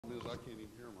I can't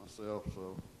even hear myself,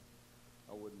 so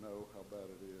I wouldn't know how bad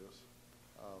it is.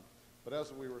 But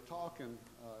as we were talking,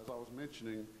 as I was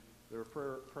mentioning, there are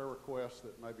prayer requests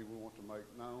that maybe we want to make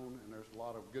known, and there's a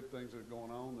lot of good things that are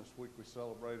going on. This week we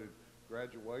celebrated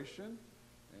graduation,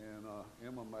 and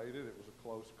Emma made it. It was a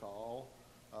close call,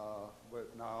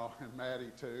 and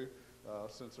Maddie too,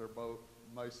 since they're both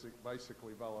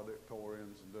basically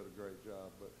valedictorians and did a great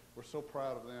job. But we're so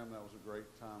proud of them. That was a great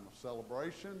time of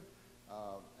celebration.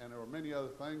 And there were many other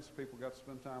things. People got to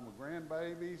spend time with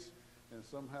grandbabies, and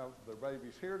some have their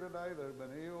babies here today that have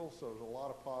been ill, so there's a lot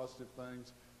of positive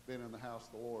things being in the house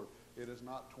of the Lord. It is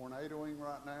not tornadoing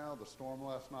right now. The storm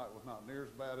last night was not near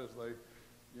as bad as they,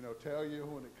 tell you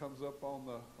when it comes up on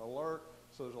the alert.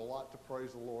 So there's a lot to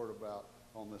praise the Lord about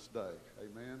on this day.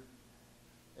 Amen.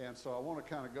 And so I want to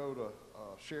kind of go to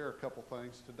share a couple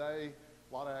things today.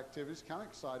 A lot of activities, kind of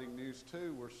exciting news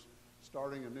too. We're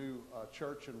starting a new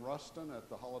church in Ruston at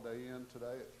the Holiday Inn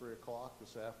today at 3 o'clock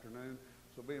this afternoon.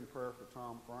 So be in prayer for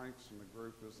Tom Franks and the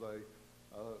group as they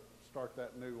start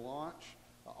that new launch.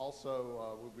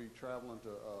 Also, we'll be traveling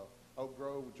to Oak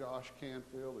Grove with Josh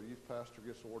Canfield. The youth pastor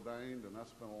gets ordained, and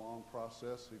that's been a long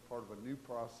process. He's part of a new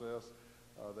process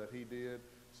that he did.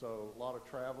 So a lot of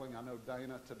traveling. I know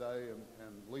Dana today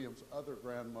and Liam's other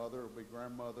grandmother will be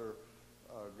grandmother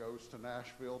goes to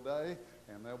Nashville Day,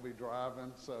 and they'll be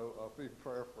driving. So be in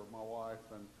prayer for my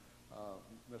wife and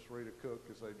Miss Rita Cook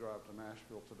as they drive to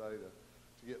Nashville today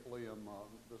to get Liam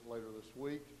later this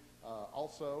week.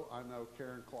 Also, I know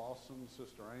Karen Clausen,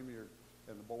 Sister Amy,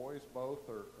 and the boys both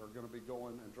are going to be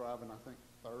going and driving, I think,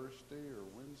 Thursday,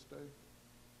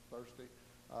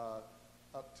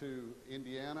 up to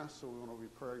Indiana. So we want to be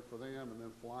praying for them, and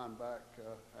then flying back.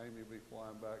 Amy will be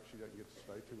flying back. She doesn't get to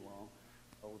stay too long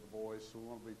with the boys, so we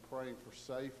want to be praying for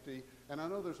safety. And I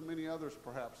know there's many others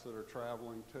perhaps that are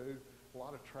traveling too. A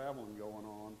lot of traveling going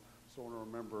on, so I want to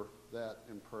remember that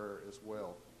in prayer as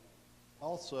well.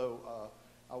 Also,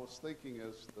 I was thinking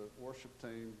as the worship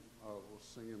team was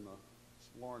singing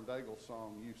the Lauren Daigle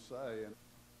song, You Say, and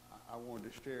I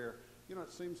wanted to share,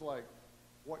 it seems like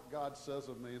what God says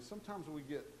of me, and sometimes we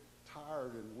get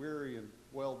tired and weary and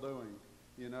well-doing,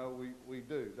 we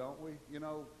do, don't we?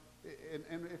 And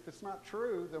if it's not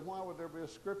true, then why would there be a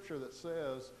scripture that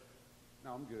says,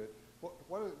 no, I'm good.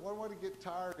 Why would he get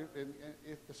tired and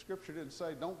if the scripture didn't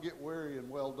say, don't get weary and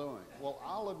well-doing? Well,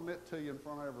 I'll admit to you in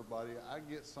front of everybody, I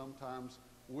get sometimes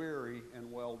weary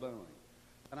and well-doing.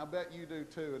 And I bet you do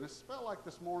too. And it felt like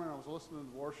this morning I was listening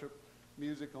to worship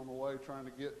music on the way, trying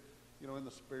to get, in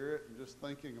the spirit and just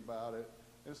thinking about it.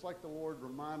 And it's like the Lord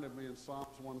reminded me in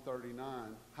Psalms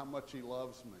 139 how much he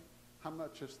loves me, how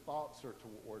much his thoughts are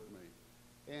toward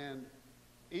me. And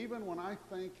even when I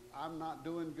think I'm not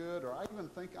doing good, or I even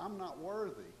think I'm not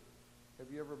worthy, have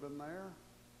you ever been there?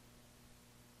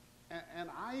 And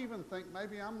I even think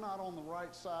maybe I'm not on the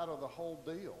right side of the whole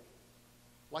deal.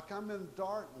 Like I'm in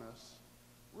darkness.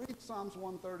 Read Psalms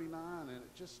 139 and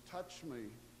it just touched me.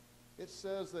 It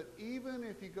says that even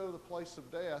if you go to the place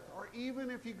of death, or even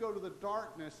if you go to the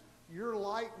darkness, your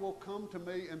light will come to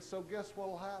me, and so guess what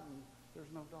will happen?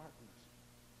 There's no darkness.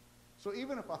 So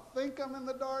even if I think I'm in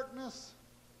the darkness,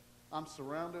 I'm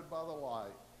surrounded by the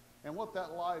light. And what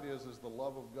that light is the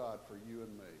love of God for you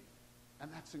and me.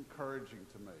 And that's encouraging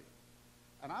to me.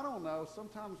 And I don't know,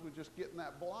 sometimes we just get in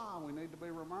that blah and we need to be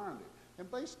reminded.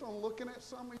 And based on looking at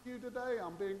some of you today,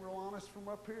 I'm being real honest from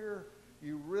up here,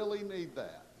 you really need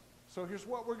that. So here's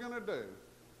what we're going to do.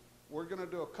 We're going to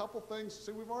do a couple things.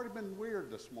 See, we've already been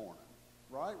weird this morning,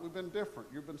 right? We've been different.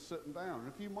 You've been sitting down. In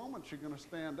a few moments, you're going to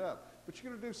stand up. But you're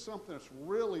going to do something that's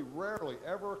really rarely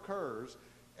ever occurs,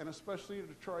 and especially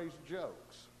to Trey's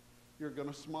jokes. You're going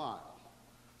to smile.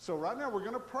 So right now, we're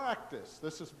going to practice.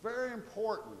 This is very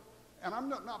important. And I'm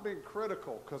not being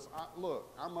critical because,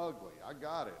 look, I'm ugly. I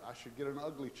got it. I should get an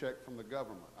ugly check from the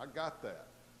government. I got that.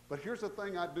 But here's the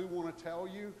thing I do want to tell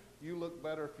you. You look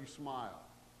better if you smile.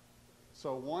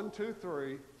 So 1, 2,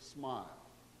 3, smile.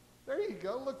 There you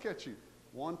go. Look at you.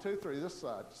 1, 2, 3, this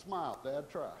side. Smile. Dad,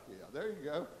 try. Yeah, there you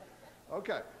go.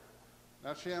 Okay.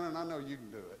 Now, Shannon, I know you can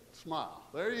do it. Smile.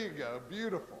 There you go.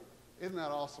 Beautiful. Isn't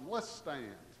that awesome? Let's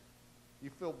stand.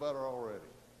 You feel better already.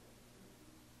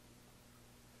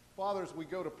 Father, as we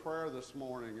go to prayer this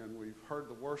morning and we've heard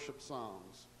the worship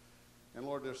songs, and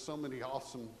Lord, there's so many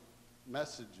awesome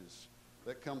messages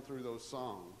that come through those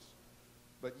songs,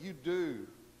 but you do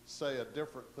say a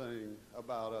different thing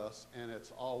about us, and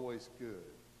it's always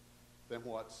good than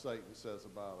what Satan says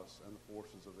about us and the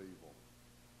forces of evil.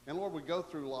 And Lord, we go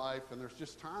through life, and there's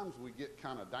just times we get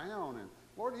kind of down, and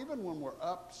Lord, even when we're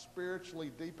up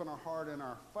spiritually deep in our heart in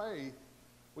our faith,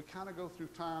 we kind of go through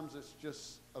times it's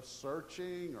just of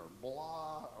searching or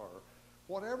blah or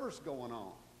whatever's going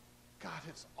on. God,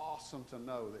 it's awesome to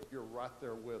know that you're right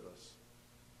there with us.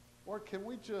 Lord, can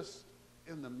we just,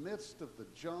 in the midst of the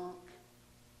junk,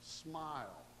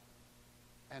 smile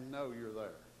and know you're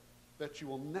there? That you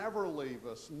will never leave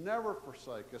us, never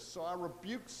forsake us. So I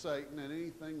rebuke Satan and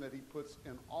anything that he puts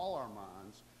in all our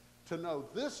minds to know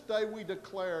this day we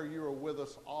declare you are with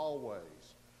us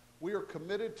always. We are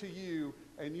committed to you,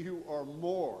 and you are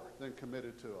more than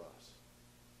committed to us.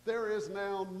 There is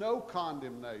now no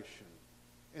condemnation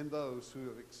in those who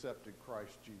have accepted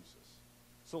Christ Jesus.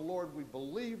 So, Lord, we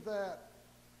believe that,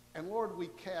 and Lord, we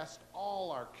cast all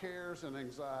our cares and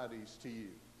anxieties to you.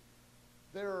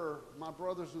 There are my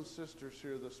brothers and sisters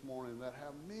here this morning that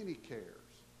have many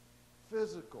cares,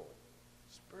 physical,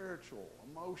 spiritual,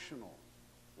 emotional,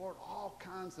 Lord, all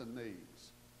kinds of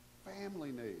needs,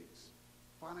 family needs,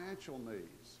 financial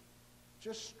needs,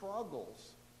 just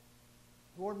struggles,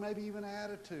 Lord, maybe even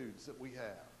attitudes that we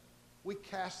have. We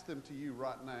cast them to you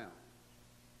right now.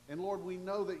 And Lord, we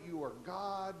know that you are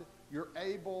God, you're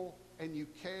able, and you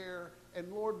care.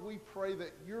 And Lord, we pray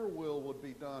that your will would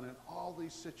be done in all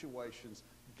these situations.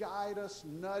 Guide us,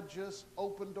 nudge us,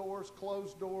 open doors,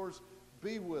 close doors.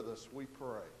 Be with us, we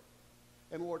pray.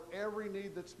 And Lord, every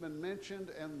need that's been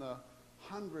mentioned and the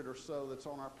 100 or so that's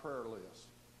on our prayer list,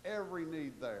 every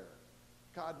need there,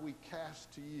 God, we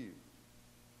cast to you.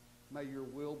 May your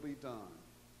will be done.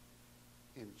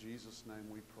 In Jesus' name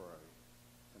we pray.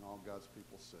 And all God's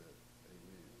people said,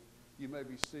 amen. You may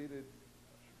be seated.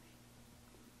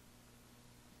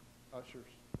 Ushers.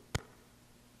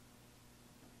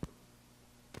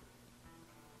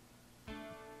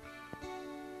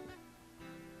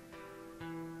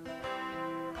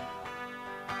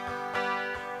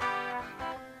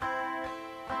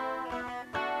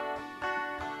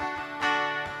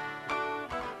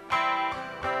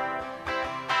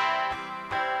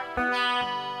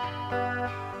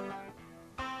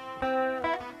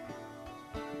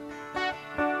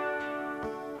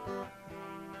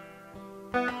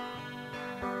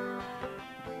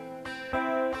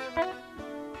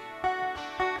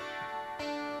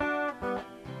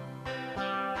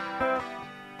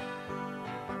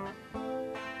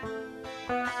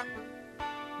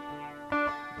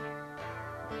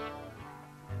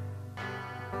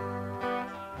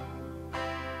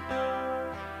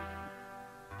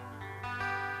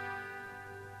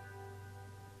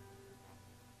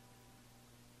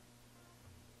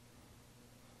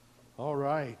 All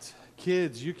right.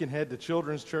 Kids, you can head to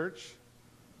Children's Church.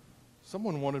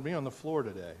 Someone wanted me on the floor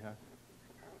today. I kind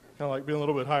of like being a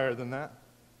little bit higher than that.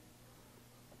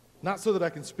 Not so that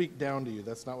I can speak down to you.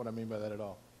 That's not what I mean by that at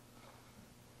all.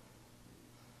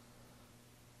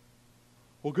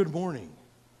 Well, good morning.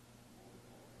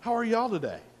 How are y'all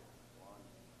today?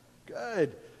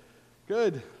 Good.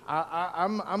 Good.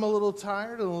 I'm a little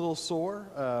tired and a little sore,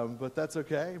 but that's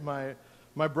okay.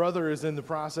 My brother is in the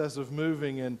process of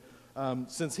moving, and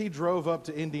since he drove up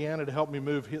to Indiana to help me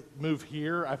move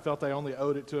here, I felt I only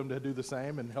owed it to him to do the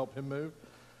same and help him move.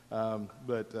 Well,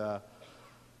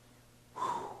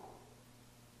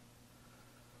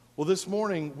 this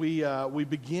morning we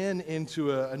begin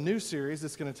into a new series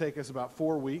that's going to take us about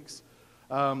 4 weeks.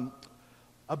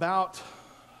 About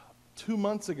 2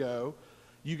 months ago,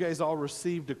 you guys all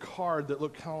received a card that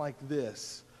looked kind of like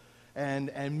this, and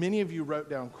many of you wrote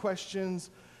down questions.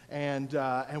 And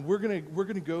we're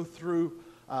gonna go through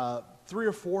 3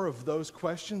 or 4 of those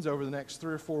questions over the next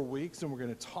 3 or 4 weeks, and we're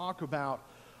going to talk about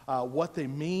what they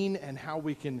mean and how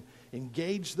we can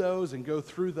engage those and go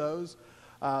through those.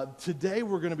 Today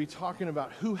we're going to be talking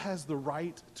about who has the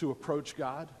right to approach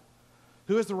God,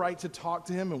 who has the right to talk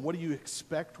to Him, and what do you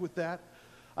expect with that.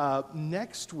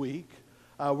 Next week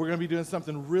we're going to be doing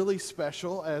something really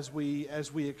special as we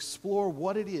explore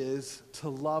what it is to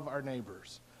love our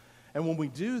neighbors. And when we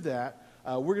do that,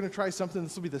 we're going to try something.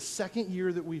 This will be the second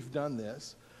year that we've done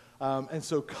this. And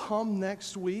so come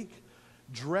next week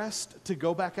dressed to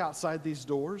go back outside these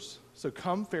doors. So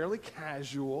come fairly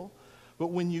casual. But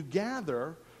when you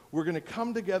gather, we're going to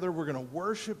come together, we're going to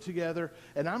worship together,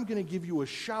 and I'm going to give you a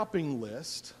shopping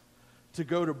list to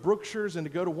go to Brookshire's and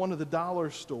to go to one of the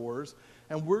dollar stores.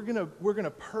 And we're going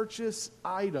to purchase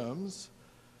items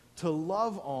to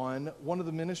love on one of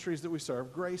the ministries that we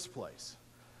serve, Grace Place.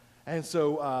 And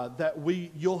so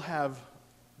you'll have,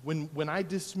 when I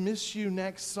dismiss you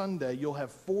next Sunday, you'll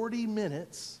have 40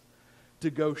 minutes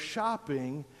to go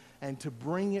shopping and to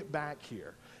bring it back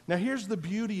here. Now, here's the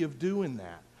beauty of doing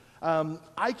that.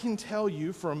 I can tell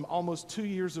you from almost 2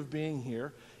 years of being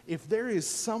here, if there is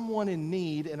someone in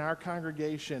need in our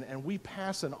congregation and we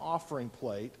pass an offering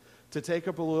plate to take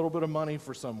up a little bit of money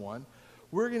for someone,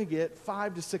 we're going to get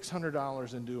 $500 to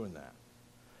 $600 in doing that.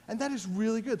 And that is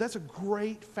really good. That's a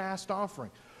great fast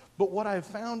offering. But what I've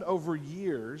found over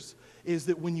years is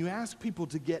that when you ask people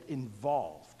to get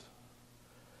involved,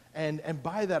 and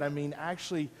by that I mean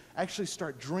actually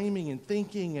start dreaming and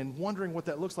thinking and wondering what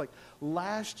that looks like.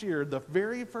 Last year, the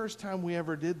very first time we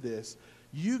ever did this,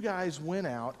 you guys went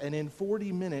out and in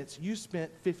 40 minutes you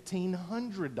spent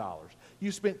 $1,500.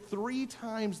 You spent 3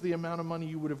 times the amount of money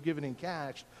you would have given in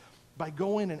cash by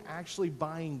going and actually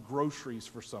buying groceries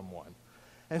for someone.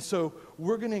 And so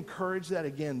we're going to encourage that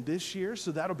again this year.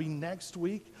 So that'll be next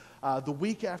week. The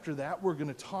week after that, we're going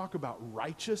to talk about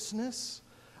righteousness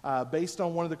based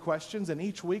on one of the questions. And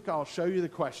each week I'll show you the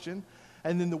question.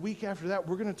 And then the week after that,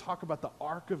 we're going to talk about the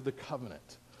Ark of the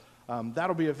Covenant.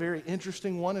 That'll be a very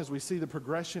interesting one as we see the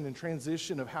progression and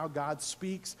transition of how God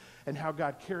speaks and how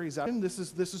God carries out. And this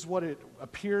is what it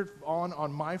appeared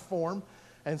on my form.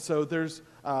 And so there's,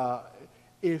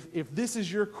 if this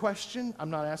is your question,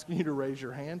 I'm not asking you to raise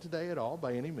your hand today at all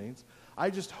by any means. I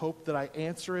just hope that I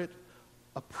answer it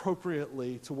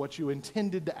appropriately to what you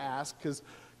intended to ask,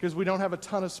 because we don't have a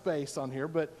ton of space on here.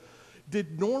 But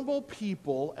did normal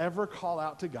people ever call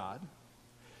out to God?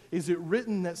 Is it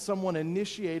written that someone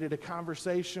initiated a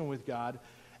conversation with God,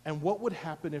 and what would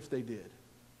happen if they did?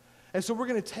 And so we're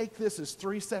going to take this as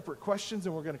 3 separate questions,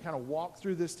 and we're going to kind of walk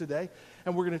through this today,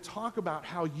 and we're going to talk about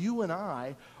how you and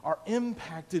I are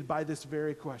impacted by this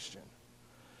very question.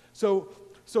 So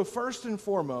first and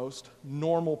foremost,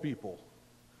 normal people.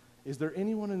 Is there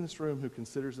anyone in this room who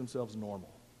considers themselves normal?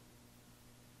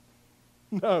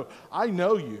 No, I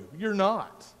know you. You're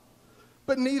not.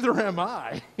 But neither am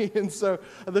I. And so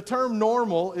the term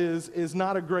normal is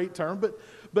not a great term,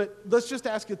 but let's just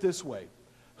ask it this way.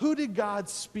 Who did God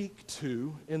speak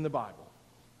to in the Bible?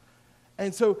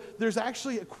 And so there's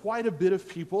actually quite a bit of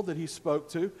people that he spoke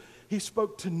to. He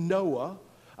spoke to Noah.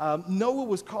 Noah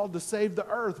was called to save the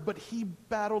earth, but he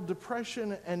battled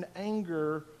depression and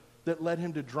anger that led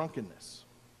him to drunkenness.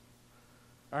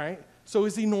 All right? So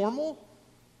is he normal?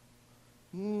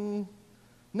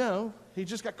 No, he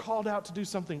just got called out to do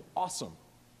something awesome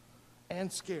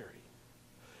and scary.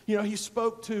 You know, he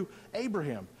spoke to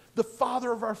Abraham, the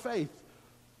father of our faith.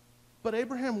 But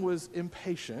Abraham was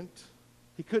impatient.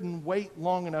 He couldn't wait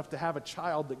long enough to have a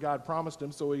child that God promised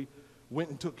him, so he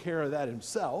went and took care of that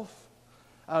himself.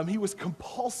 He was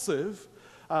compulsive.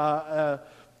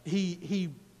 He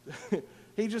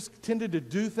just tended to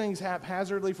do things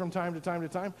haphazardly from time to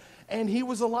time, and he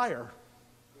was a liar.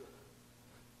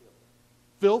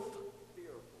 Filth?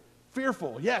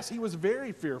 Fearful. Yes, he was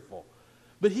very fearful.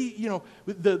 But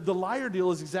the liar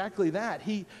deal is exactly that.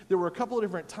 There were a couple of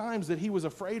different times that he was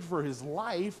afraid for his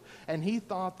life, and he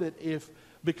thought that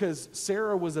because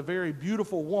Sarah was a very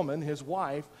beautiful woman, his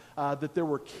wife, that there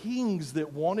were kings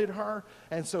that wanted her,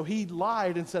 and so he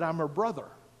lied and said, I'm her brother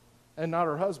and not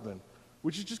her husband,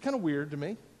 which is just kind of weird to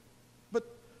me. But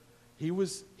he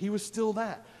was still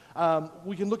that.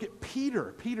 We can look at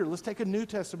Peter. Peter, let's take a New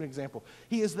Testament example.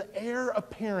 He is the heir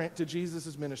apparent to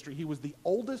Jesus' ministry. He was the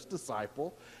oldest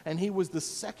disciple, and he was the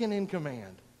second in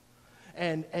command.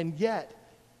 And yet,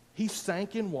 he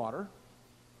sank in water.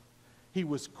 He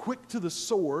was quick to the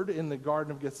sword in the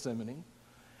Garden of Gethsemane,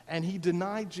 and he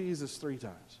denied Jesus 3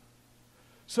 times.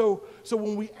 So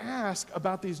when we ask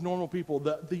about these normal people,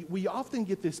 we often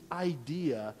get this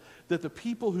idea that the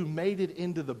people who made it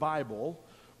into the Bible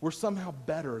were somehow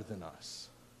better than us.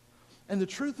 And the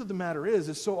truth of the matter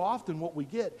is so often what we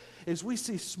get is we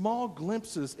see small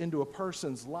glimpses into a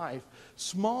person's life,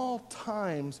 small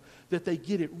times that they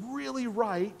get it really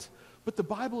right, but the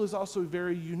Bible is also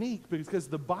very unique because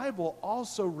the Bible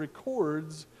also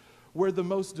records where the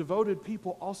most devoted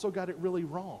people also got it really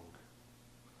wrong.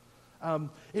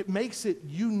 It makes it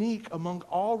unique among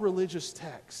all religious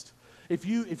texts. If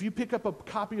you pick up a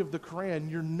copy of the Quran,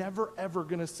 you're never, ever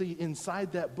going to see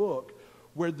inside that book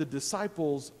where the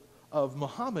disciples of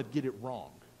Muhammad get it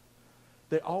wrong.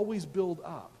 They always build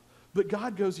up. But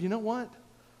God goes, you know what?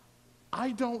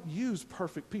 I don't use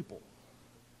perfect people.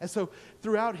 And so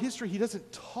throughout history, he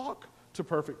doesn't talk to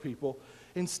perfect people.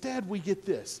 Instead, we get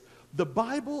this. The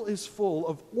Bible is full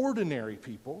of ordinary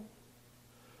people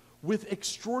with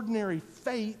extraordinary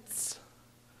faiths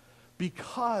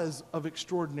because of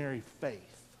extraordinary faith.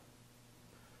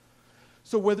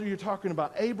 So whether you're talking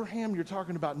about Abraham, you're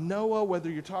talking about Noah, whether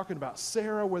you're talking about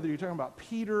Sarah, whether you're talking about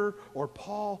Peter or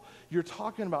Paul, you're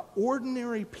talking about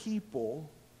ordinary people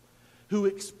who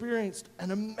experienced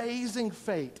an amazing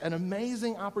fate, an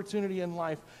amazing opportunity in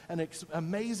life, an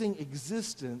amazing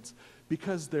existence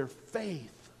because their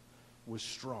faith was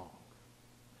strong.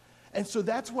 And so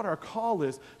that's what our call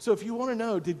is. So if you want to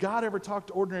know, did God ever talk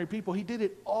to ordinary people? He did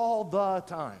it all the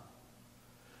time.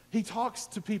 He talks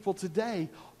to people today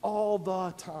all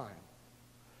the time.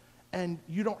 And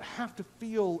you don't have to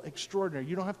feel extraordinary.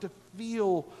 You don't have to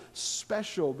feel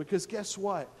special, because guess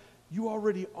what? You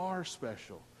already are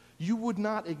special. You would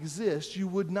not exist, you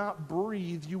would not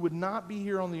breathe, you would not be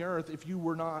here on the earth if you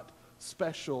were not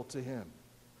special to him.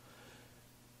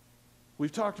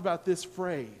 We've talked about this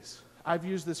phrase. I've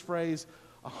used this phrase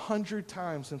 100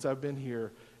 times since I've been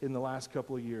here in the last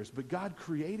couple of years. But God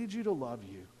created you to love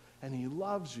you, and he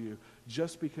loves you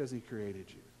just because he created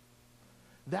you.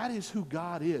 That is who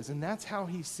God is, and that's how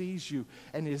he sees you.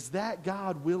 And is that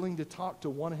God willing to talk to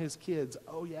one of his kids?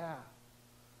 Oh, yeah.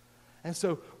 And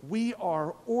so we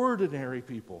are ordinary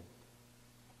people,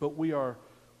 but we are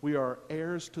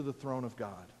heirs to the throne of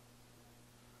God.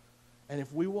 And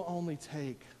if we will only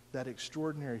take that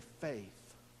extraordinary faith,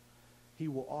 he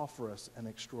will offer us an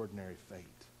extraordinary fate.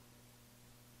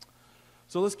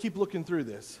 So let's keep looking through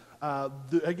this.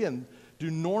 Again, do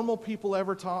normal people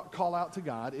ever call out to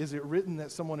God? Is it written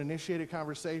that someone initiated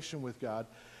conversation with God?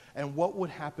 And what would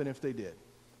happen if they did?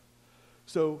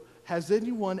 So has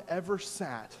anyone ever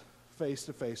sat face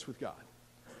to face with God?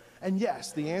 And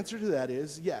yes, the answer to that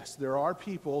is yes, there are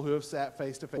people who have sat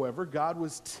face to face. However, God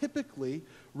was typically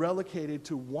relegated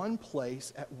to one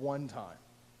place at one time.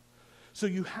 So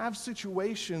you have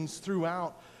situations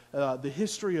throughout the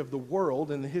history of the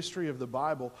world and the history of the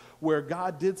Bible where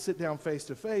God did sit down face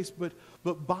to face, but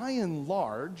by and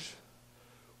large,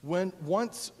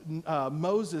 once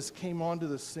Moses came onto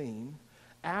the scene,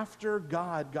 after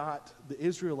God got the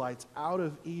Israelites out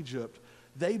of Egypt,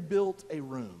 they built a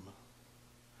room.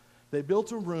 They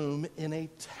built a room in a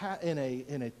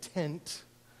tent,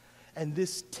 and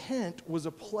this tent was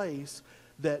a place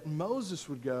that Moses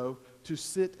would go to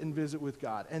sit and visit with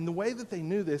God. And the way that they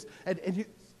knew this, and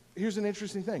here's an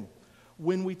interesting thing.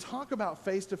 When we talk about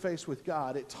face-to-face with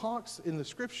God, it talks in the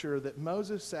scripture that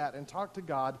Moses sat and talked to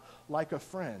God like a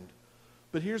friend.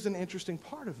 But here's an interesting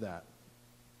part of that.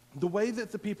 The way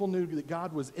that the people knew that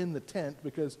God was in the tent,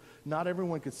 because not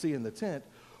everyone could see in the tent,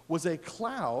 was a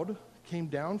cloud came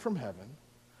down from heaven,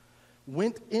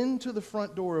 went into the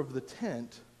front door of the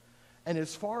tent, and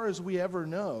as far as we ever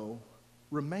know,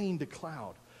 remained a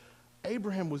cloud.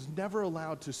 Abraham was never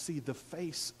allowed to see the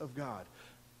face of God.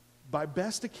 By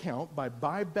best account, by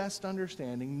best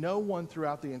understanding, no one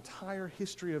throughout the entire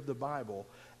history of the Bible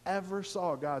ever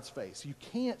saw God's face. You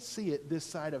can't see it this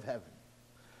side of heaven.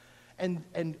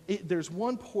 And there's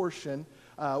one portion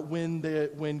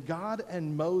when God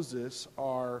and Moses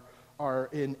are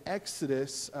in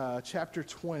Exodus chapter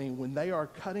 20, when they are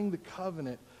cutting the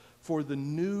covenant for the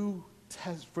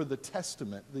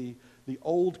Testament, the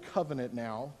Old Covenant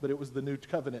now, but it was the New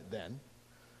Covenant then.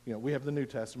 You know, we have the New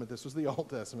Testament. This was the Old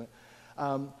Testament.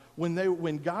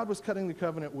 When God was cutting the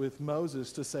covenant with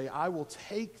Moses to say, I will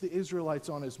take the Israelites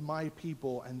on as my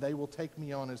people, and they will take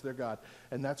me on as their God.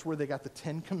 And that's where they got the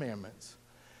 10 Commandments.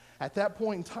 At that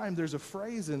point in time, there's a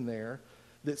phrase in there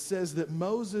that says that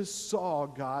Moses saw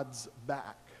God's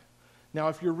back. Now,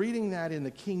 if you're reading that in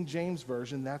the King James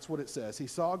Version, that's what it says. He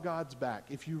saw God's back.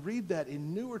 If you read that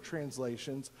in newer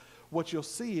translations, what you'll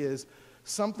see is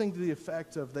something to the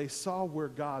effect of they saw where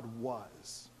God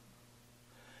was.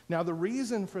 Now, the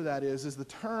reason for that is the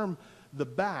term the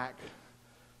back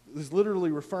is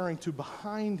literally referring to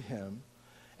behind him.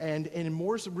 And in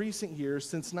more recent years,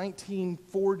 since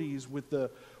 1940s, with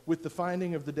the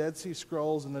finding of the Dead Sea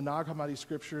Scrolls and the Nag Hammadi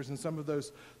scriptures and some of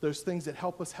those things that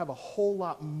help us have a whole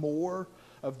lot more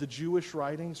of the Jewish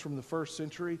writings from the first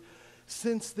century,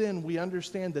 since then we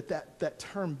understand that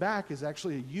term back is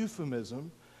actually a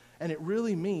euphemism, and it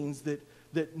really means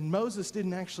that Moses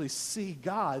didn't actually see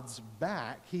God's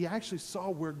back. He actually saw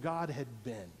where God had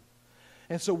been.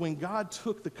 And so when God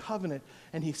took the covenant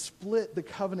and he split the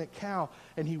covenant cow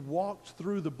and he walked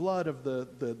through the blood of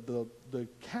the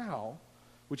cow,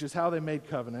 which is how they made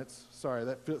covenants. Sorry,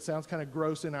 that sounds kind of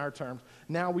gross in our terms.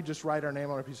 Now we just write our name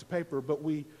on a piece of paper, but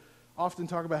we often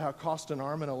talk about how it cost an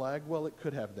arm and a leg. Well, it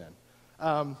could have then.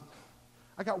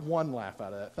 I got one laugh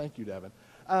out of that. Thank you, Devin.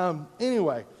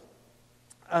 Anyway,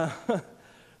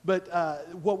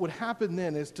 but what would happen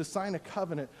then is to sign a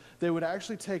covenant, they would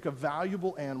actually take a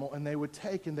valuable animal and they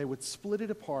would split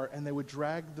it apart and they would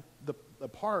drag the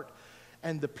apart,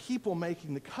 and the people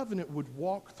making the covenant would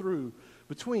walk through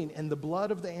between, and the blood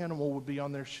of the animal would be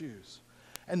on their shoes.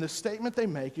 And the statement they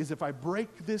make is, if I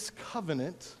break this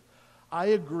covenant, I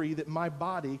agree that my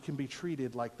body can be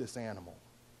treated like this animal.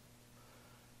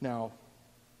 Now,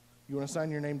 you want to sign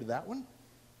your name to that one?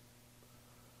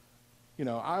 You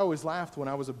know, I always laughed when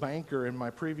I was a banker in my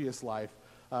previous life.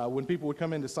 When people would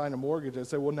come in to sign a mortgage, I'd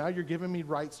say, well, now you're giving me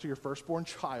rights to your firstborn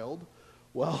child.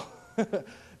 Well,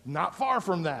 not far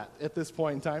from that at this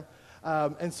point in time.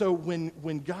 And so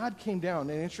when God came down,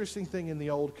 an interesting thing in the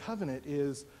Old Covenant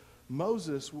is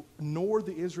Moses nor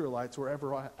the Israelites were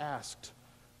ever asked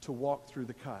to walk through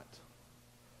the cut.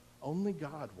 Only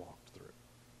God walked through.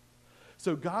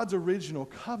 So God's original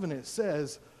covenant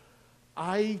says,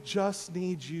 I just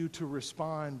need you to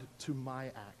respond to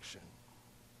my action.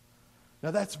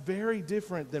 Now that's very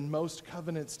different than most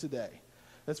covenants today.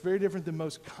 That's very different than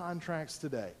most contracts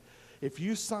today. If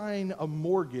you sign a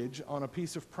mortgage on a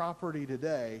piece of property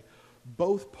today,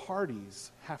 both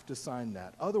parties have to sign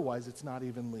that. Otherwise, it's not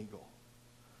even legal.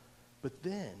 But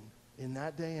then, in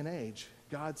that day and age,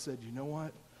 God said, you know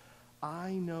what?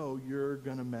 I know you're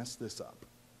going to mess this up.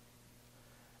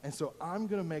 And so I'm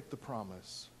going to make the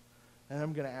promise, and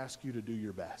I'm going to ask you to do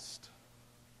your best.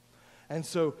 And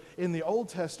so in the Old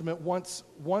Testament, once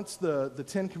the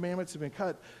Ten Commandments had been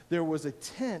cut, there was a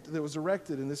tent that was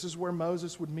erected, and this is where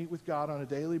Moses would meet with God on a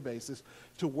daily basis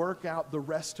to work out the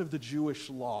rest of the Jewish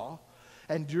law.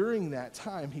 And during that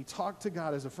time, he talked to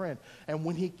God as a friend. And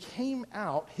when he came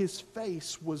out, his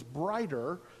face was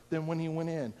brighter than when he went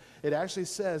in. It actually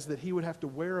says that he would have to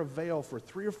wear a veil for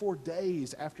 3 or 4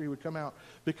 days after he would come out,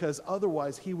 because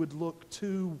otherwise he would look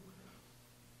too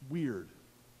weird.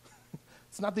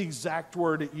 It's not the exact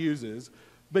word it uses,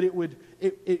 but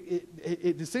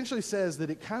it essentially says that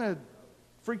it kind of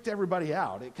freaked everybody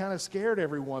out. It kind of scared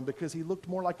everyone because he looked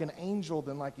more like an angel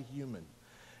than like a human.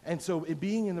 And so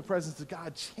being in the presence of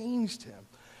God changed him.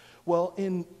 Well,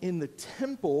 in the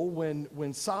temple,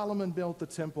 when Solomon built the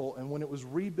temple and when it was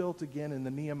rebuilt again in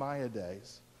the Nehemiah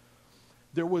days,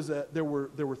 there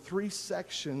were 3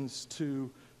 sections to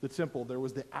the temple. There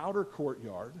was the outer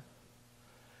courtyard,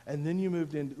 and then you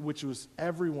moved in, which was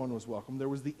everyone was welcome. There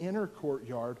was the inner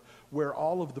courtyard where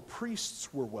all of the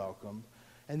priests were welcome.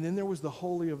 And then there was the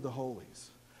Holy of the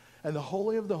Holies. And the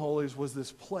Holy of the Holies was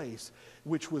this place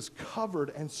which was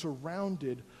covered and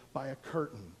surrounded by a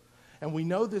curtain. And we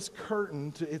know this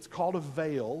curtain, it's called a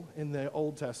veil in the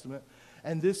Old Testament.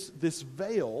 And this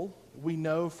veil, we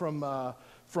know from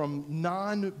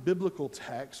non-biblical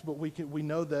texts, but we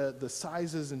know the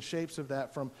sizes and shapes of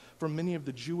that from many of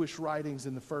the Jewish writings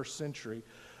in the first century,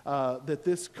 that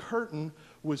this curtain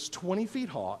was 20 feet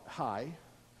high,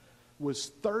 was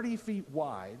 30 feet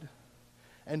wide,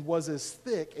 and was as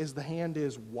thick as the hand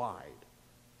is wide.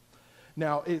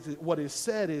 Now, what is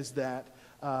said is that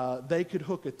they could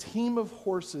hook a team of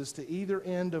horses to either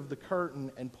end of the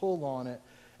curtain and pull on it,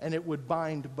 and it would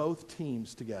bind both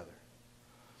teams together.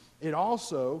 It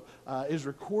also is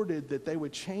recorded that they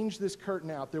would change this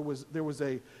curtain out. There was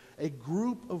a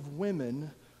group of women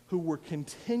who were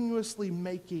continuously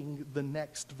making the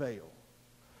next veil,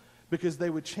 because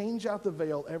they would change out the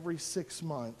veil every 6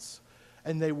 months,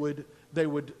 and they would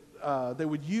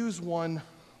use one.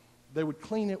 They would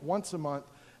clean it once a month,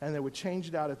 and they would change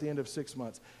it out at the end of 6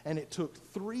 months. And it took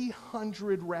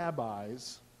 300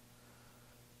 rabbis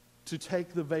to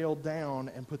take the veil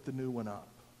down and put the new one up.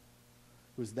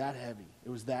 It was that heavy. It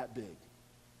was that big.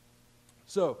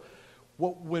 So,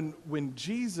 when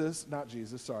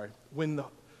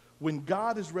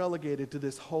God is relegated to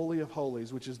this Holy of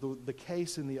Holies, which is the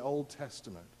case in the Old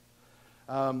Testament,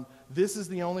 this is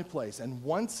the only place. And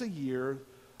once a year,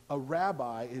 a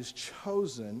rabbi is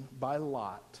chosen by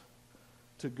lot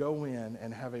to go in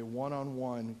and have a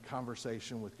one-on-one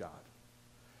conversation with God.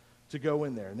 To go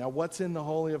in there. Now, what's in the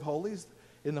Holy of Holies?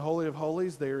 In the Holy of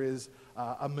Holies, there is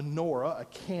a menorah, a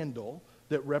candle,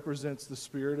 that represents the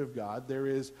Spirit of God. There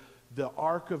is the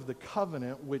Ark of the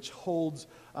Covenant, which holds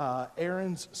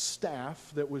Aaron's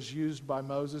staff that was used by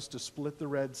Moses to split the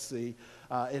Red Sea.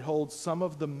 It holds some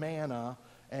of the manna,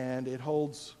 and it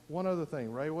holds one other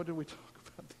thing, right? What did we talk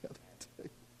about the other day?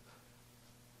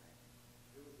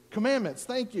 Commandments,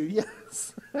 thank you,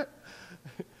 yes.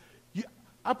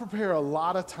 I prepare a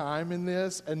lot of time in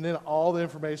this, and then all the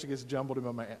information gets jumbled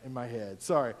in my head.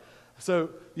 Sorry.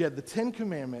 So you had the 10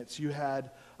 Commandments, you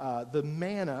had the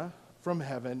manna from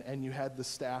heaven, and you had the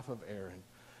staff of Aaron.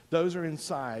 Those are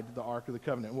inside the Ark of the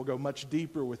Covenant. We'll go much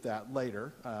deeper with that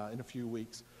later in a few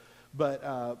weeks. But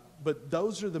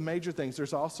those are the major things.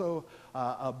 There's also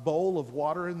a bowl of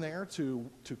water in there to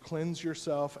cleanse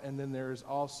yourself, and then there's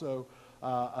also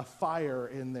a fire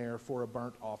in there for a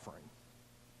burnt offering.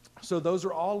 So those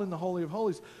are all in the Holy of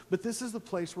Holies. But this is the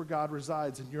place where God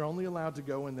resides, and you're only allowed to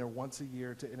go in there once a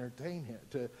year to entertain him,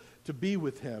 to be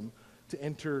with him, to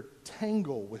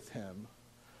intertangle with him.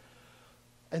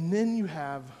 And then you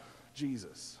have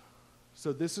Jesus.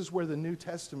 So this is where the New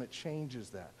Testament changes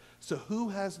that. So who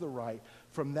has the right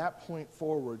from that point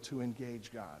forward to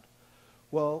engage God?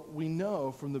 Well, we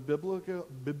know from the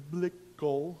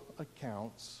biblical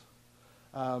accounts,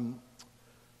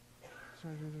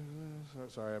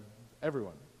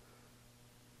 everyone.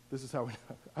 This is how we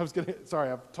know.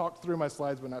 I've talked through my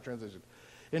slides but not transitioned.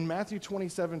 In Matthew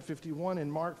 27:51,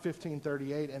 in Mark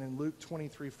 15:38, and in Luke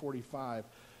 23:45,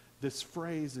 this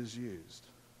phrase is used.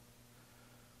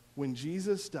 When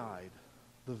Jesus died,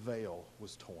 the veil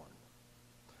was torn.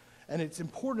 And it's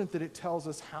important that it tells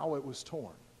us how it was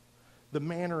torn, the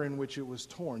manner in which it was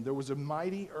torn. There was a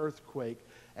mighty earthquake,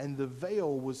 and the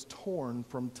veil was torn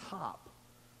from top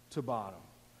to bottom.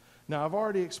 Now, I've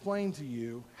already explained to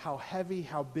you how heavy,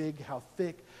 how big, how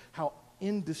thick, how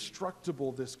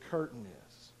indestructible this curtain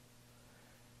is.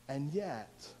 And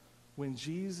yet, when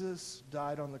Jesus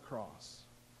died on the cross,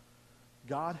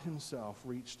 God himself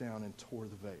reached down and tore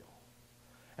the veil.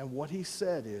 And what he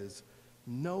said is,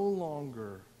 no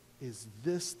longer is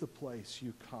this the place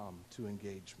you come to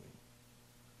engage me,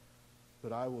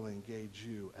 but I will engage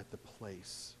you at the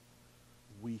place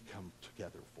we come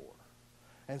together for.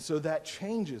 And so that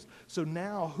changes. So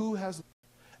now who has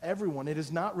everyone? It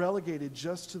is not relegated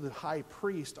just to the high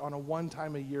priest on a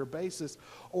one-time-a-year basis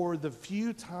or the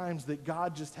few times that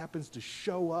God just happens to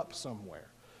show up somewhere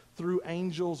through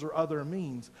angels or other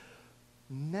means.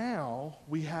 Now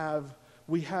we have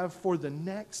for the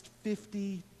next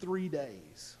 53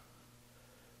 days,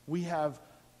 we have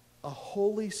a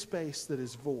holy space that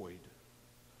is void,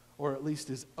 or at least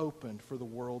is opened for the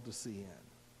world to see in.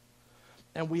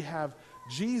 And we have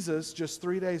Jesus just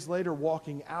 3 days later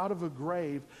walking out of a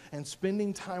grave and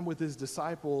spending time with his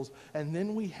disciples. And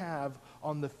then we have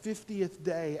on the 50th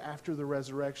day after the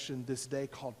resurrection, this day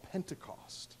called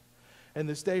Pentecost. And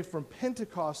this day from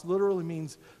Pentecost literally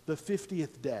means the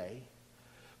 50th day.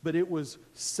 But it was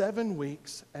 7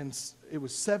 weeks, and it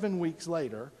was 7 weeks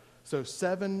later. So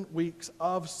 7 weeks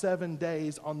of 7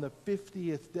 days. On the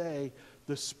 50th day,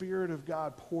 the Spirit of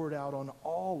God poured out on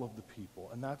all of the people.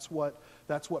 And that's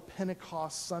what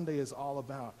Pentecost Sunday is all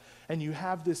about. And you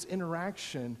have this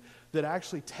interaction that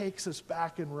actually takes us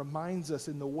back and reminds us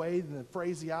in the way and the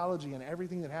phraseology and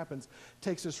everything that happens,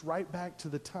 takes us right back to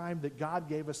the time that God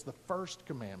gave us the first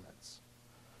commandments,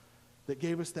 that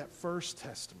gave us that first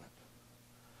testament.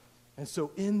 And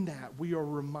so in that, we are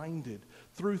reminded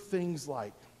through things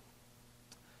like,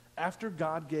 after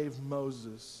God gave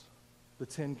Moses the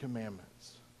 10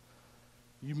 Commandments,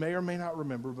 you may or may not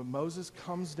remember, but Moses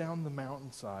comes down the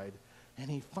mountainside and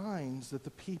he finds that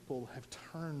the people have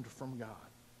turned from God.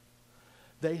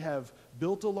 They have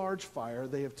built a large fire.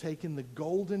 They have taken the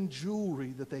golden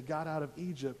jewelry that they got out of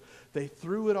Egypt. They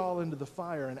threw it all into the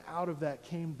fire, and out of that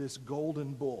came this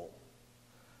golden bull.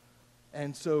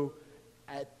 And so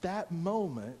at that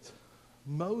moment,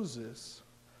 Moses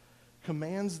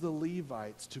commands the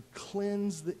Levites to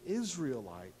cleanse the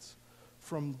Israelites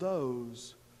from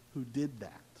those who did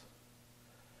that.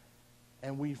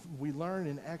 And we learn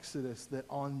in Exodus that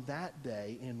on that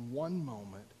day, in one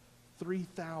moment,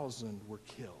 3,000 were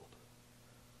killed.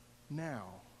 Now,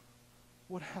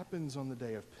 what happens on the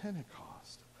day of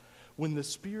Pentecost? When the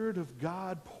Spirit of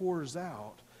God pours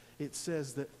out, it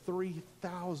says that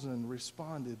 3,000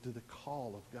 responded to the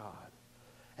call of God.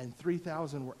 And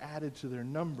 3,000 were added to their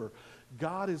number.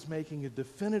 God is making a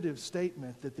definitive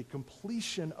statement that the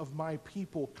completion of my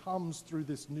people comes through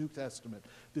this New Testament,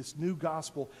 this new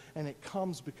gospel, and it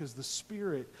comes because the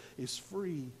Spirit is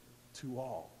free to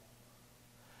all.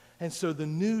 And so the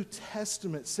New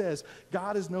Testament says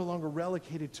God is no longer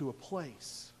relegated to a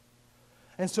place.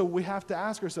 And so we have to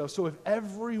ask ourselves, so if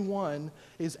everyone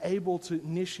is able to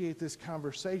initiate this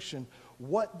conversation,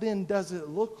 what then does it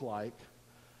look like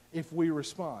if we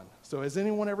respond? So has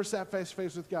anyone ever sat face to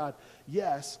face with God?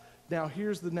 Yes. Now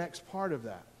here's the next part of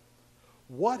that.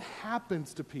 What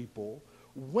happens to people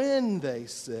when they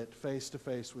sit face to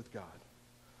face with God?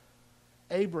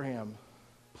 Abraham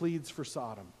pleads for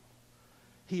Sodom.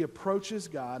 He approaches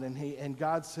God and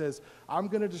God says, I'm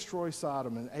going to destroy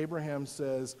Sodom. And Abraham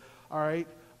says, all right,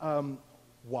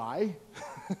 why?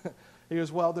 He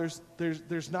goes, well,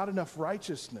 there's not enough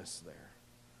righteousness there.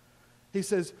 He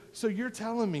says, so you're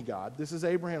telling me, God, this is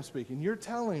Abraham speaking, you're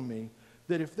telling me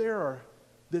that if there are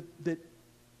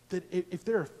if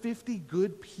there are 50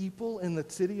 good people in the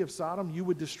city of Sodom, you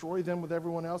would destroy them with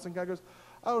everyone else? And God goes,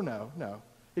 oh, no.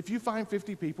 If you find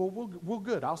 50 people, we'll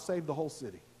good. I'll save the whole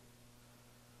city.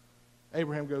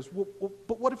 Abraham goes, well,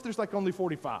 but what if there's like only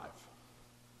 45?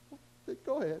 Well,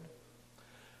 go ahead.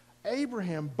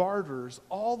 Abraham barters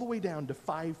all the way down to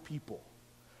 5 people.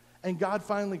 And God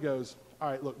finally goes, all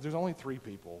right, look, there's only 3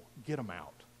 people. Get them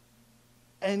out.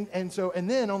 And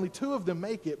then only 2 of them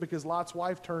make it because Lot's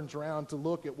wife turns around to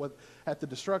look at the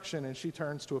destruction, and she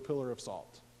turns to a pillar of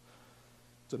salt.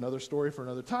 It's another story for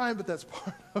another time, but that's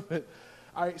part of it.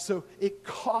 All right, so it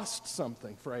cost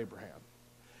something for Abraham.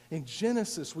 In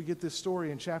Genesis, we get this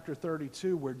story in chapter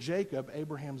 32 where Jacob,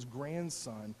 Abraham's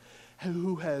grandson,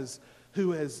 who has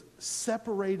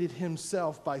separated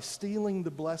himself by stealing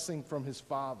the blessing from his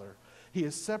father, he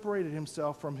has separated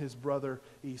himself from his brother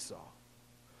Esau.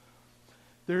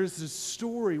 There's this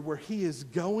story where he is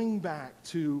going back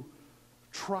to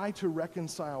try to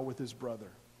reconcile with his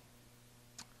brother.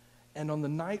 And on the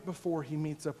night before he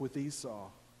meets up with Esau,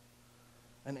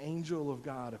 an angel of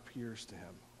God appears to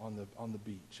him on the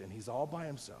beach, and he's all by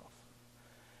himself.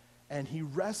 And he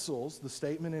wrestles, the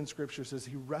statement in Scripture says,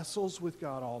 he wrestles with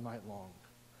God all night long.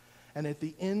 And at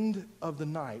the end of the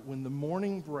night, when the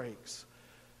morning breaks,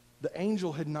 the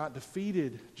angel had not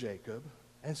defeated Jacob,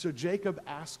 and so Jacob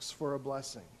asks for a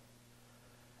blessing.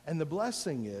 And the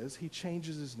blessing is, he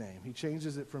changes his name. He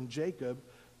changes it from Jacob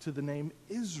to the name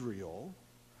Israel.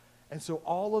 And so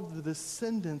all of the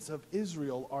descendants of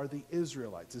Israel are the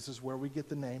Israelites. This is where we get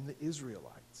the name the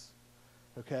Israelites.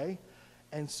 Okay?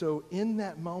 And so in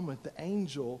that moment, the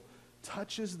angel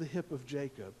touches the hip of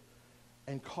Jacob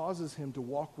and causes him to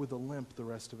walk with a limp the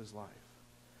rest of his life.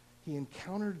 He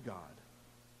encountered God.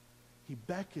 He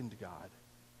beckoned God,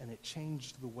 and it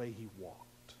changed the way he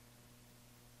walked.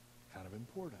 Kind of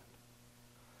important.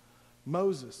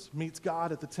 Moses meets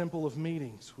God at the Temple of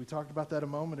Meetings. We talked about that a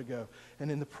moment ago.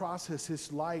 And in the process,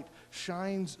 his light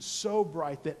shines so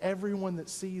bright that everyone that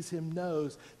sees him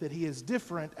knows that he is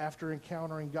different after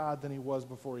encountering God than he was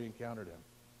before he encountered him.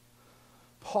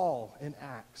 Paul in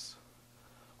Acts,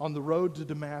 on the road to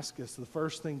Damascus, the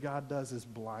first thing God does is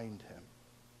blind him.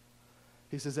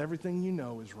 He says, everything you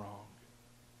know is wrong.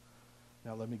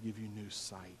 Now let me give you new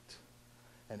sight.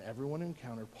 And everyone who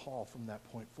encountered Paul from that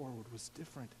point forward was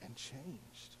different and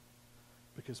changed.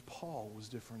 Because Paul was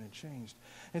different and changed.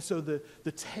 And so the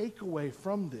takeaway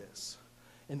from this,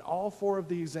 in all 4 of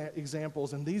these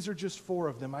examples, and these are just 4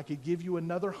 of them, I could give you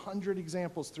another 100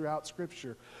 examples throughout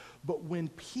Scripture. But when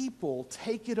people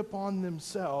take it upon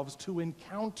themselves to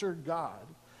encounter God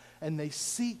and they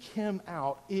seek him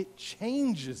out, it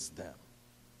changes them.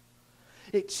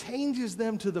 It changes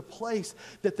them to the place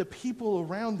that the people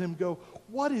around them go,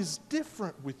 what is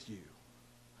different with you?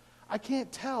 I can't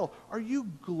tell. Are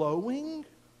you glowing?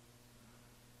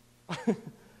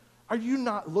 Are you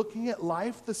not looking at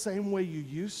life the same way you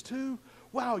used to?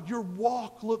 Wow, your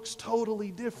walk looks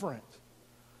totally different.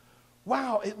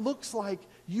 Wow, it looks like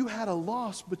you had a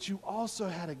loss, but you also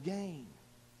had a gain.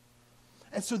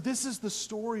 And so this is the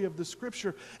story of the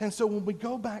Scripture. And so when we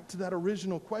go back to that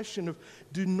original question of,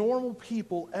 do normal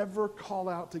people ever call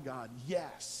out to God?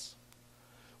 Yes.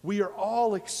 We are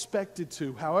all expected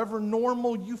to. However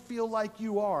normal you feel like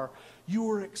you are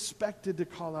expected to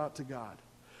call out to God.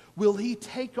 Will he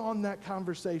take on that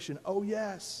conversation? Oh,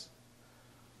 yes.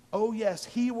 Oh, yes,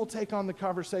 he will take on the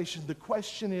conversation. The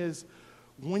question is,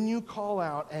 when you call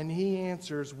out and he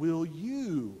answers, will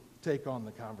you take on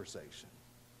the conversation?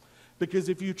 Because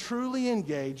if you truly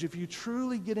engage, if you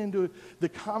truly get into the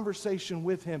conversation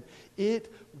with him,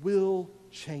 it will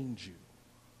change you.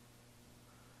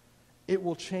 It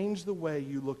will change the way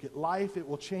you look at life. It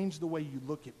will change the way you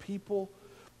look at people.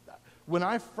 When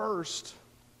I first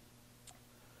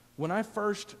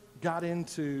got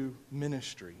into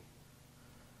ministry,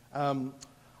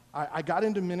 I got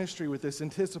into ministry with this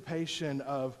anticipation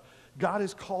of, God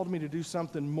has called me to do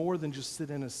something more than just sit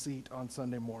in a seat on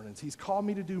Sunday mornings. He's called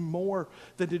me to do more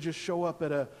than to just show up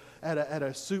at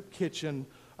a soup kitchen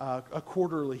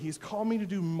quarterly. He's called me to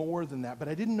do more than that, but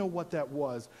I didn't know what that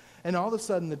was. And all of a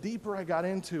sudden, the deeper I got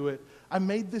into it, I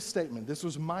made this statement. This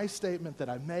was my statement that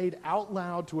I made out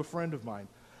loud to a friend of mine.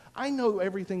 I know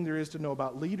everything there is to know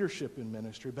about leadership in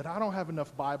ministry, but I don't have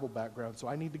enough Bible background, so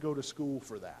I need to go to school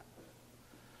for that.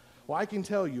 Well, I can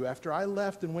tell you, after I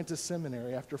left and went to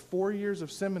seminary, after 4 years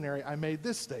of seminary, I made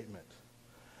this statement.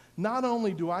 Not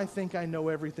only do I think I know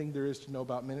everything there is to know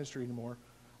about ministry anymore,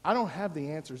 I don't have the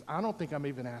answers. I don't think I'm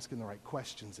even asking the right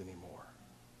questions anymore.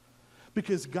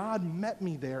 Because God met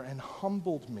me there and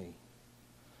humbled me.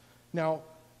 Now,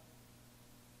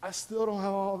 I still don't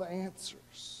have all the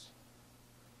answers.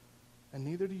 And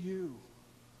neither do you.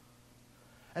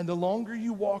 And the longer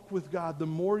you walk with God, the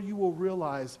more you will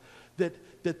realize that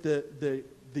the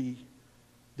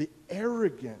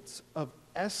arrogance of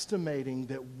estimating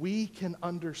that we can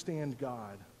understand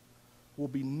God will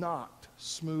be knocked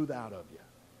smooth out of you.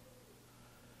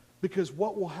 Because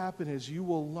what will happen is you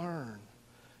will learn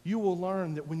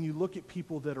that when you look at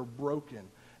people that are broken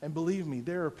And believe me,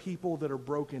 there are people that are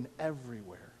broken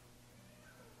everywhere.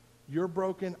 You're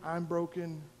broken, I'm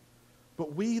broken.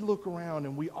 But we look around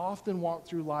and we often walk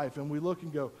through life and we look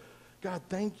and go, God,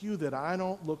 thank you that I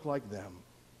don't look like them.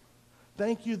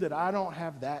 Thank you that I don't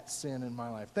have that sin in my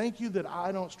life. Thank you that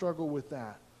I don't struggle with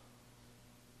that.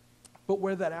 But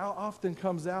where that often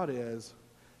comes out is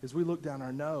we look down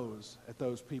our nose at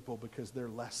those people because they're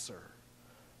lesser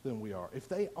than we are. If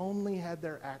they only had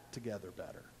their act together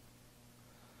better.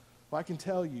 Well, I can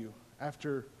tell you,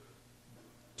 after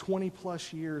 20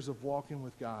 plus years of walking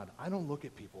with God, I don't look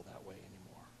at people that way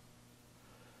anymore.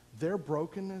 Their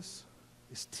brokenness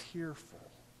is tearful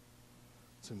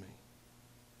to me.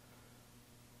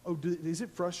 Oh, is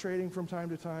it frustrating from time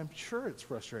to time? Sure, it's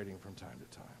frustrating from time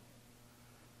to time.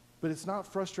 But it's not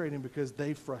frustrating because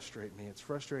they frustrate me. It's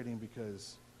frustrating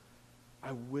because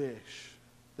I wish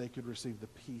they could receive the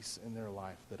peace in their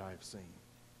life that I've seen.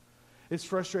 It's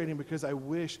frustrating because I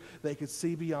wish they could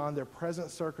see beyond their present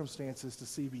circumstances to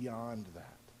see beyond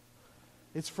that.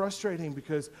 It's frustrating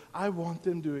because I want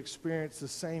them to experience the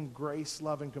same grace,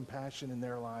 love, and compassion in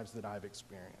their lives that I've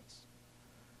experienced.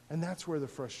 And that's where the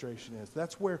frustration is.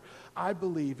 That's where I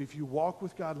believe if you walk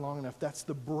with God long enough, that's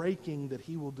the breaking that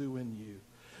he will do in you.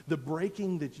 The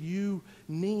breaking that you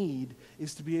need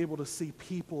is to be able to see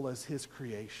people as his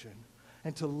creation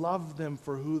and to love them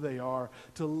for who they are,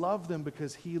 to love them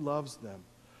because he loves them.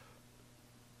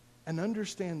 And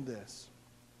understand this,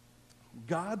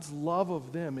 God's love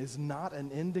of them is not an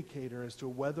indicator as to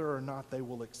whether or not they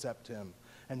will accept him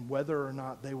and whether or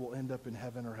not they will end up in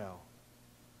heaven or hell.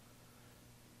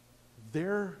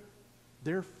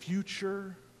 Their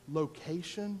future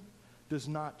location does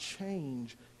not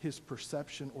change his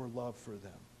perception or love for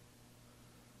them.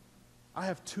 I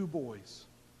have 2 boys.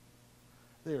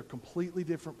 They are completely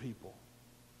different people.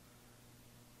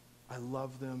 I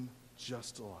love them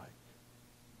just alike.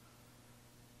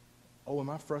 Oh, am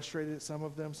I frustrated at some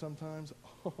of them sometimes?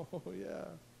 Oh, yeah.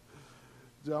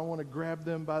 Do I want to grab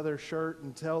them by their shirt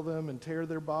and tell them and tear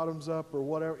their bottoms up or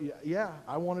whatever? Yeah,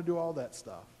 I want to do all that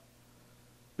stuff.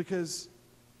 Because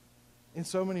in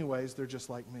so many ways, they're just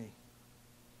like me.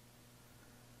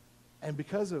 And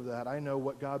because of that, I know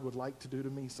what God would like to do to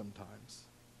me sometimes.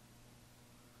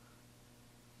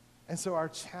 And so our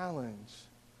challenge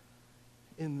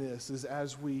in this is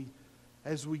as we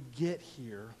get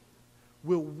here,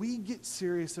 will we get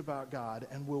serious about God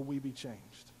and will we be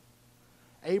changed?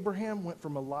 Abraham went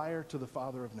from a liar to the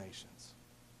father of nations.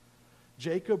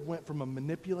 Jacob went from a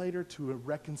manipulator to a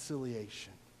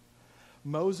reconciliation.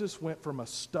 Moses went from a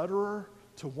stutterer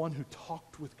to one who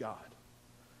talked with God.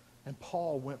 And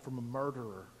Paul went from a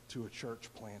murderer to a church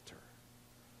planter.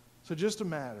 So just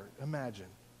imagine,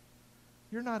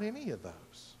 you're not any of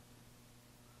those.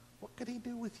 What could he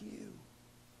do with you?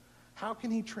 How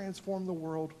can he transform the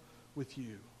world with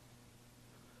you?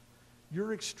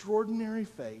 Your extraordinary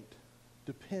fate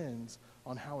depends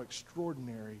on how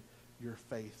extraordinary your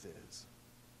faith is.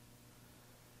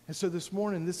 And so this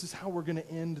morning, this is how we're going to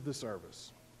end the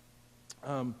service.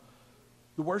 The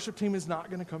worship team is not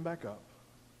going to come back up.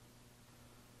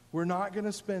 We're not going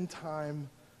to spend time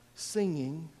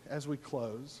singing as we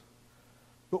close,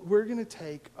 but we're going to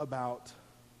take about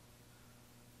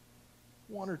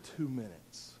 1 or 2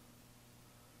 minutes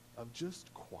of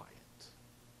just quiet.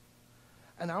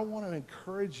 And I want to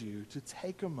encourage you to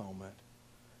take a moment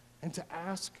and to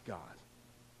ask God,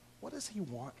 what does he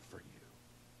want for you?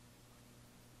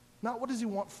 Not what does he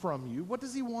want from you, what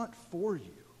does he want for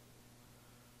you?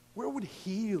 Where would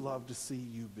he love to see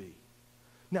you be?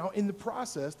 Now, in the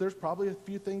process, there's probably a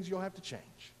few things you'll have to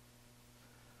change.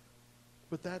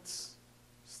 But that's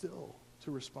still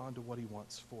to respond to what he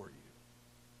wants for you.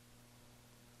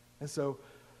 And so,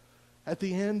 at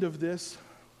the end of this,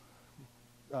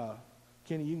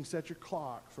 Kenny, you can set your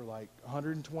clock for like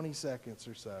 120 seconds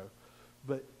or so.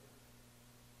 But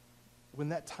when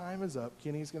that time is up,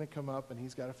 Kenny's going to come up and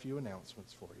he's got a few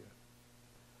announcements for you.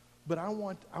 But I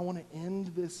want to end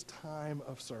this time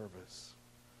of service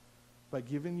by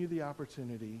giving you the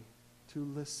opportunity to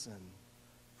listen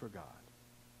for God.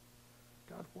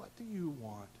 God, what do you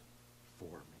want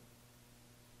for me?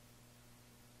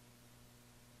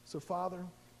 So, Father,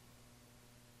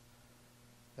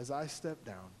 as I step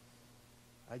down,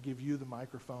 I give you the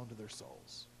microphone to their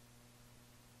souls.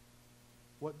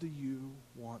 What do you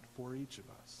want for each of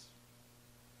us?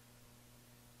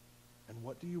 And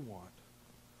what do you want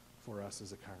for us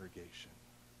as a congregation?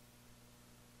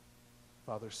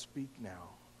 Father, speak now,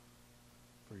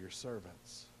 for your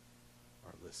servants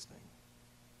are listening.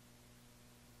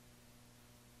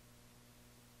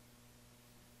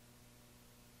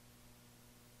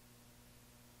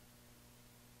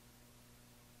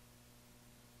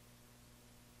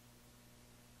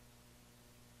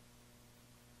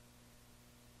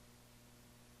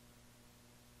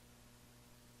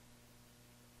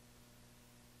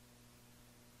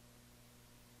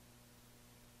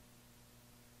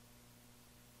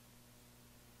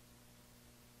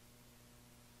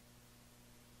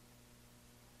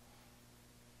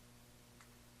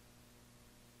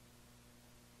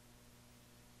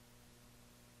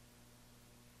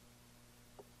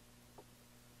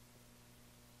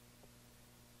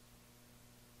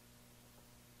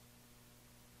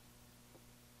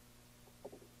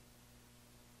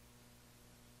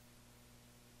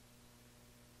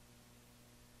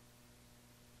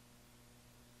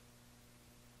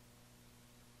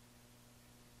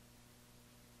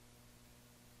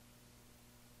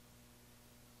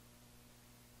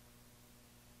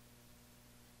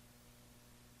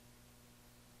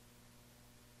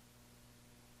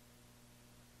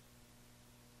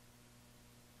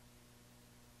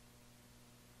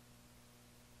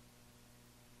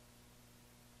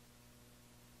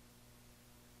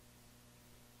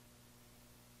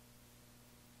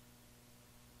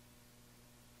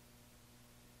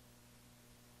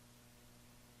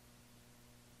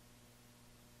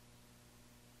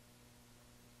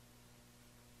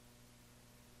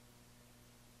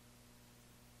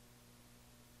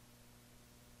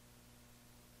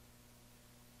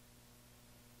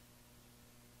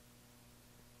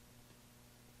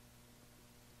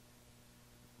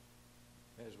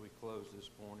 close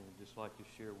this morning, I'd just like to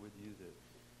share with you that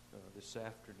this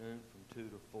afternoon from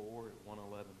 2 to 4 at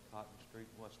 111 Cotton Street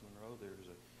in West Monroe, there's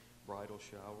a bridal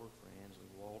shower for Ansley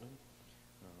Walden.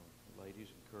 Ladies,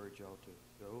 encourage y'all to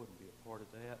go and be a part of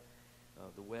that.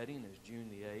 The wedding is June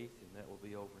the 8th, and that will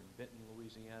be over in Benton,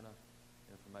 Louisiana.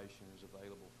 Information is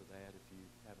available for that if you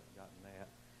haven't gotten that.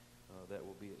 That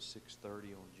will be at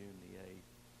 6:30 on June the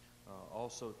 8th.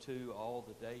 Also, too, all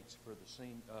the dates for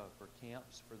for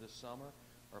camps for this summer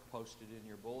are posted in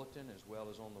your bulletin, as well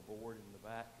as on the board in the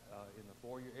back in the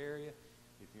foyer area.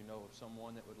 If you know of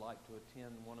someone that would like to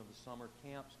attend one of the summer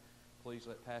camps, please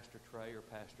let Pastor Trey or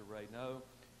Pastor Ray know,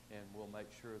 and we'll make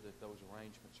sure that those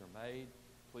arrangements are made.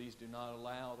 Please do not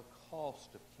allow the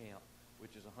cost of camp,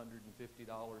 which is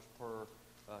 $150 per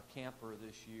camper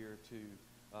this year, to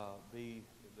be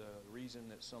the reason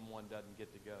that someone doesn't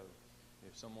get to go.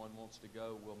 If someone wants to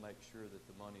go, we'll make sure that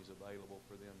the money's available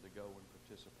for them to go and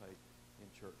participate in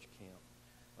church camp.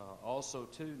 Also,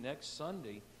 too, next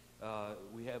Sunday,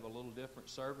 we have a little different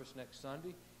service next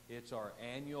Sunday. It's our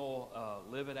annual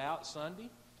Live It Out Sunday.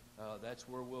 That's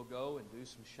where we'll go and do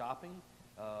some shopping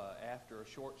after a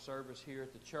short service here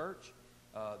at the church.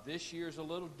 This year's a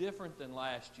little different than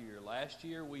last year. Last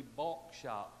year we bulk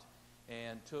shopped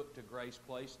and took to Grace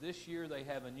Place. This year they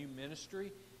have a new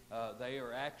ministry. They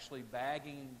are actually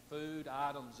bagging food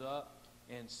items up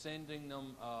and sending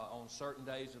them on certain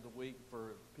days of the week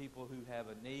for people who have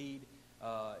a need,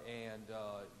 and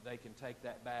they can take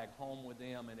that bag home with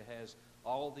them, and it has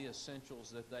all the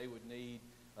essentials that they would need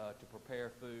to prepare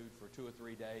food for 2 or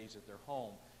 3 days at their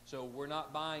home. So we're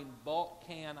not buying bulk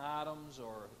can items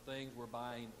or things. We're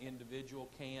buying individual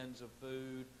cans of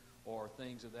food or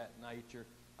things of that nature.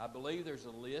 I believe there's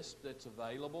a list that's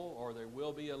available, or there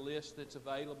will be a list that's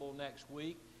available next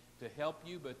week to help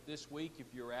you. But this week,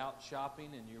 if you're out shopping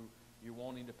and you're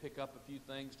wanting to pick up a few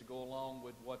things to go along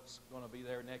with what's going to be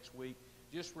there next week,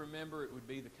 just remember it would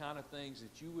be the kind of things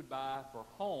that you would buy for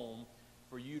home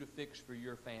for you to fix for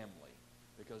your family,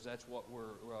 because that's what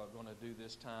we're going to do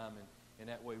this time, and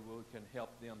that way we can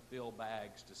help them fill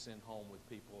bags to send home with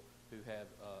people who have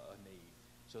a need.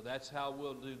 So that's how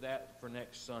we'll do that for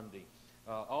next Sunday.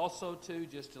 Also, too,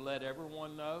 just to let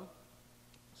everyone know,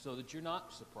 so that you're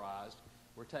not surprised,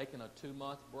 we're taking a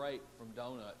 2-month break from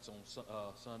donuts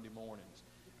on Sunday mornings.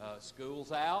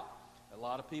 School's out. A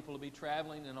lot of people will be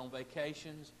traveling and on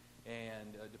vacations,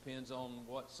 and depends on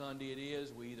what Sunday it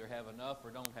is. We either have enough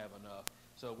or don't have enough.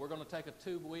 So we're going to take a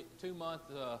 2-month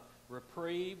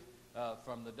reprieve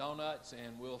from the donuts,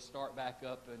 and we'll start back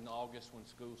up in August when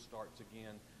school starts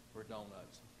again for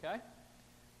donuts. Okay?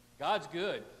 God's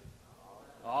good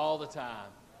all the time.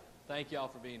 Thank y'all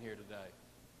for being here today.